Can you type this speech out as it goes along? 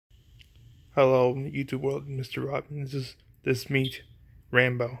Hello, YouTube world, Mr. Robin. This meet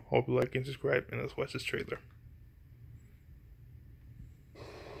Rambo. Hope you like and subscribe, and let's watch this trailer.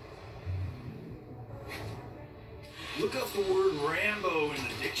 Look up the word Rambo in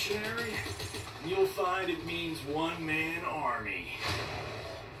the dictionary, and you'll find it means one-man army.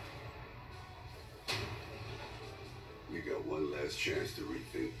 We got one last chance to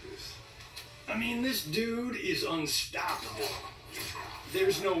rethink this. I mean, this dude is unstoppable.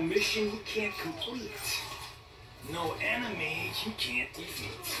 There's no mission he can't complete. No enemy he can't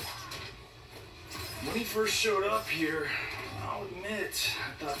defeat. When he first showed up here, I'll admit,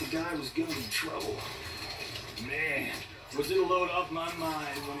 I thought the guy was gonna be trouble. Man, was it a load off my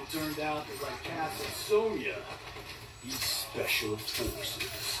mind when it turned out that like Castle Sonya, he's Special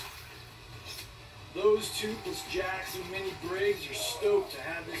Forces. Those toothless jacks and Minnie Briggs are stoked to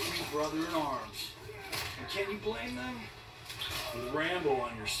have this new brother in arms. And can you blame them? With Rambo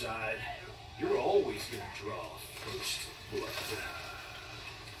on your side, you're always gonna draw first blood.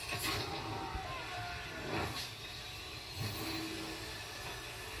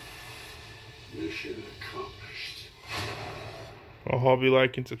 Mission accomplished. I hope you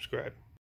like and subscribe.